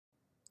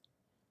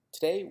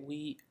Today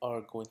we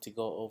are going to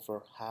go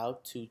over how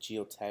to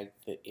geotag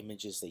the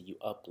images that you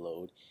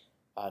upload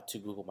to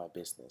Google My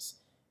Business.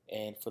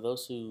 And for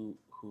those who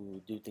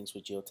do things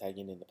with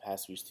geotagging in the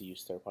past, we used to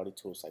use third-party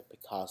tools like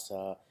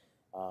Picasa,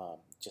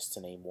 just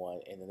to name one.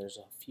 And then there's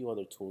a few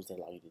other tools that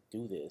allow you to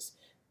do this.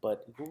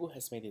 But Google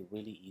has made it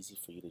really easy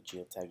for you to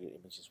geotag your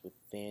images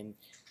within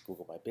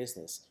Google My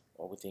Business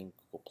or within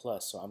Google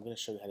Plus. So I'm going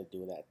to show you how to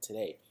do that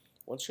today.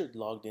 Once you're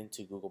logged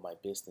into Google My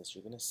Business,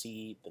 you're going to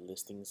see the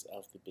listings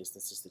of the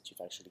businesses that you've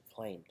actually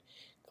claimed.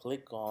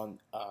 Click on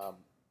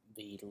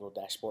the little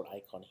dashboard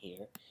icon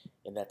here,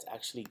 and that's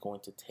actually going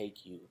to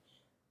take you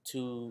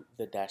to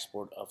the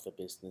dashboard of the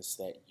business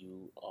that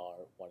you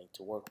are wanting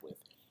to work with.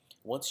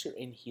 Once you're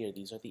in here,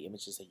 these are the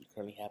images that you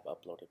currently have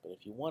uploaded, but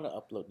if you want to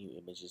upload new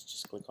images,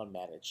 just click on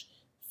Manage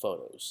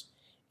Photos,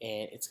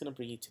 and it's going to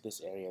bring you to this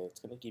area. It's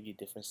going to give you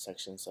different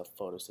sections of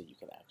photos that you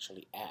can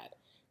actually add.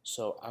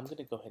 So I'm going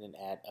to go ahead and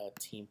add a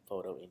team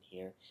photo in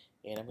here,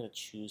 and I'm going to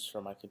choose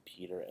from my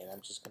computer, and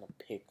I'm just going to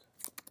pick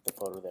the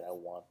photo that I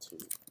want to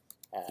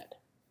add.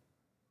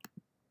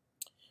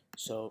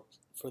 So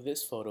for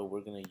this photo,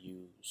 we're going to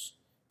use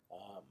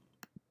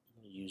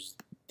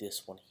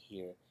this one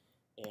here,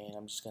 and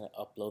I'm just going to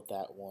upload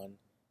that one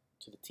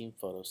to the team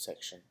photo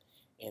section,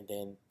 and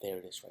then there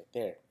it is right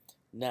there.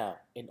 Now,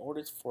 in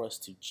order for us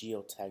to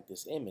geotag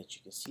this image,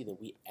 you can see that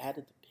we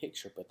added the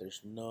picture, but there's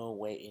no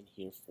way in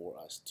here for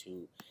us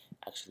to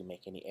actually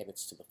make any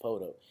edits to the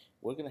photo.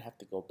 We're going to have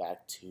to go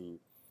back to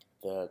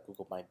the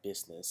Google My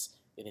Business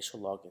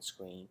initial login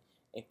screen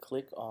and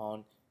click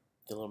on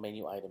the little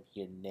menu item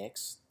here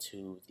next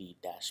to the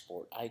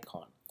dashboard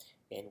icon.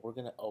 And we're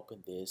going to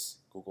open this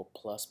Google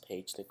Plus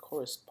page that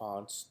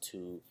corresponds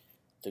to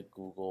the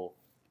Google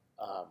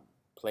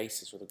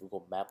Places or the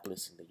Google Map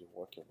listing that you're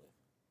working with.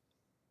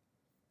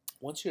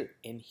 Once you're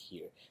in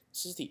here,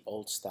 this is the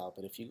old style,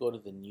 but if you go to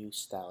the new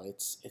style,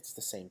 it's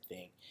the same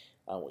thing.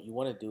 What you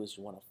want to do is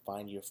you want to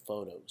find your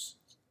photos,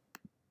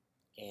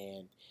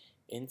 and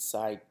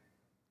inside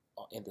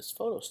in this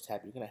Photos tab,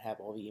 you're going to have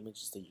all the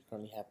images that you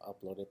currently have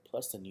uploaded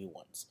plus the new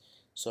ones.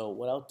 So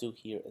what I'll do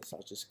here is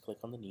I'll just click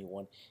on the new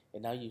one,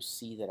 and now you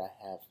see that I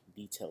have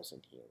details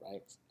in here,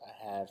 right?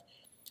 I have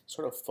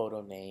sort of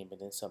photo name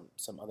and then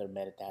some other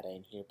metadata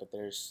in here, but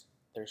there's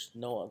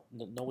no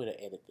way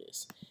to edit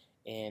this.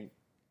 And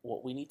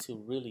what we need to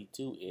really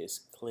do is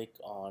click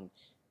on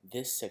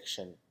this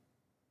section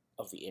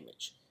of the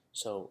image.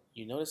 So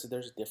you notice that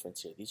there's a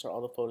difference here. These are all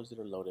the photos that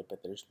are loaded,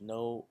 but there's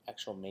no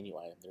actual menu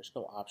item. There's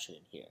no option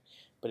in here.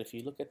 But if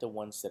you look at the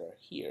ones that are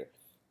here,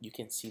 you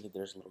can see that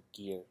there's a little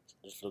gear,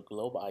 there's a little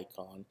globe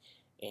icon,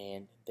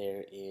 and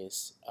there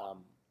is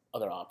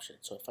other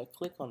options. So if I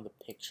click on the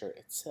picture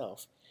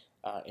itself,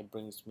 it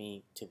brings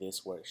me to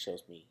this where it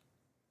shows me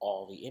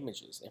all the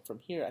images. And from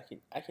here,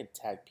 I can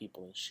tag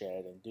people and share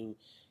it and do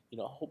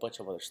a whole bunch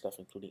of other stuff,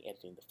 including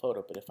editing the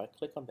photo. But if I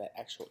click on that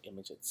actual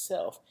image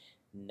itself,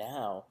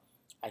 now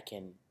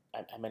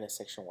I'm in a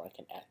section where I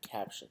can add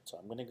caption. So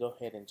I'm going to go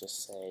ahead and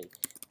just say,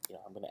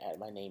 I'm going to add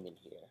my name in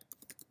here.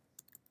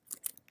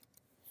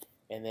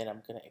 And then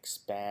I'm going to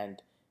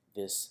expand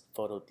this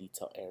photo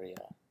detail area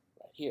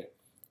right here,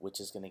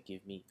 which is going to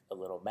give me a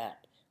little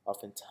map.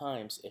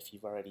 Oftentimes, if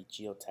you've already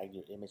geotagged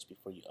your image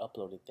before you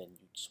upload it, then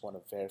you just want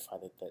to verify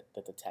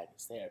that the tag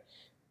is there.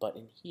 But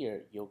in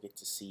here, you'll get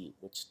to see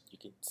you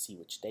can see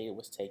which date it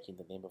was taken,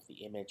 the name of the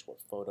image, what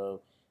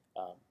photo,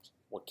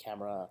 what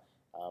camera,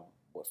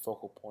 what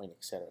focal point,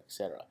 etc.,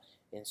 etc.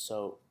 And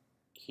so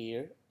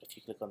here, if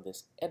you click on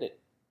this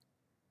edit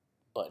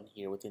button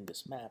here within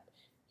this map,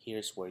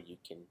 here's where you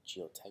can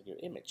geotag your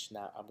image.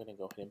 Now I'm going to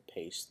go ahead and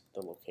paste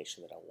the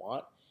location that I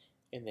want,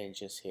 and then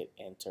just hit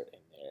enter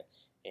in there,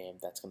 and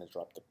that's going to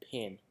drop the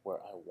pin where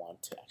I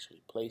want to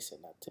actually place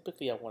it. Now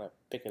typically I want to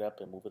pick it up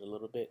and move it a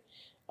little bit,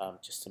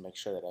 just to make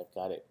sure that I've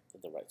got it in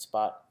the right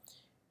spot.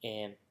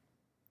 And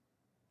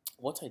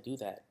once I do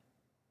that,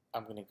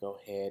 I'm going to go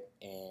ahead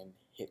and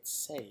hit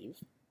save,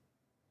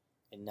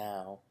 and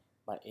now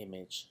my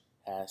image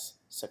has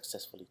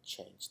successfully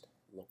changed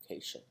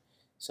location.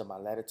 So my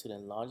latitude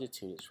and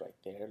longitude is right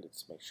there.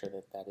 Let's make sure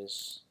that that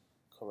is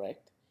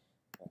correct.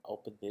 I'll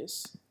open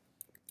this,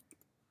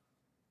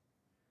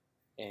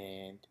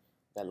 and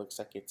that looks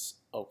like it's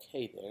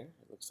okay there.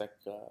 It looks like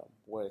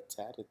where it's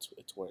at,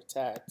 it's where it's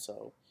at. So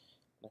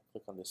I'm going to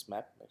click on this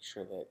map, make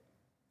sure that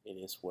it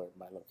is where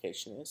my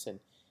location is, and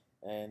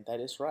that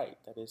is right.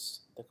 That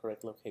is the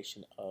correct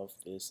location of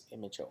this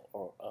image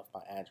or of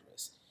my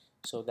address.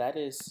 So that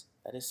is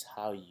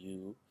how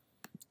you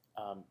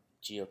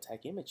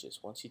geotag images.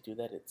 Once you do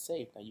that, it's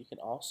saved. Now you can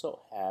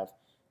also have,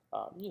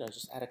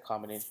 just add a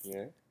comment in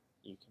here.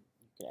 You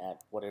can add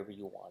whatever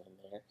you want in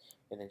there,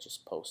 and then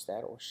just post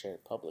that or share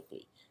it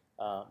publicly.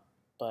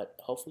 But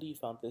hopefully you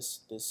found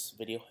this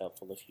video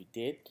helpful. If you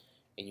did,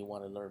 and you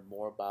want to learn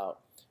more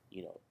about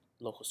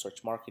local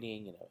search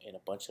marketing, and a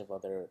bunch of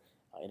other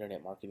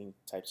internet marketing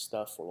type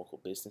stuff for local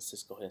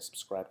businesses, go ahead and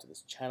subscribe to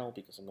this channel,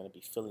 because I'm going to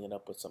be filling it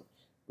up with some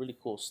really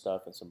cool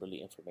stuff and some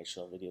really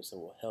informational videos that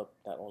will help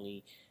not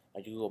only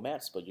your Google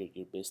Maps but your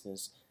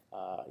business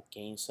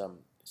gain some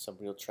some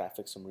real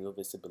traffic, some real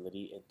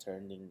visibility,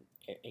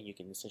 and you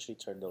can essentially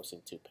turn those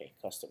into paying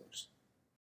customers.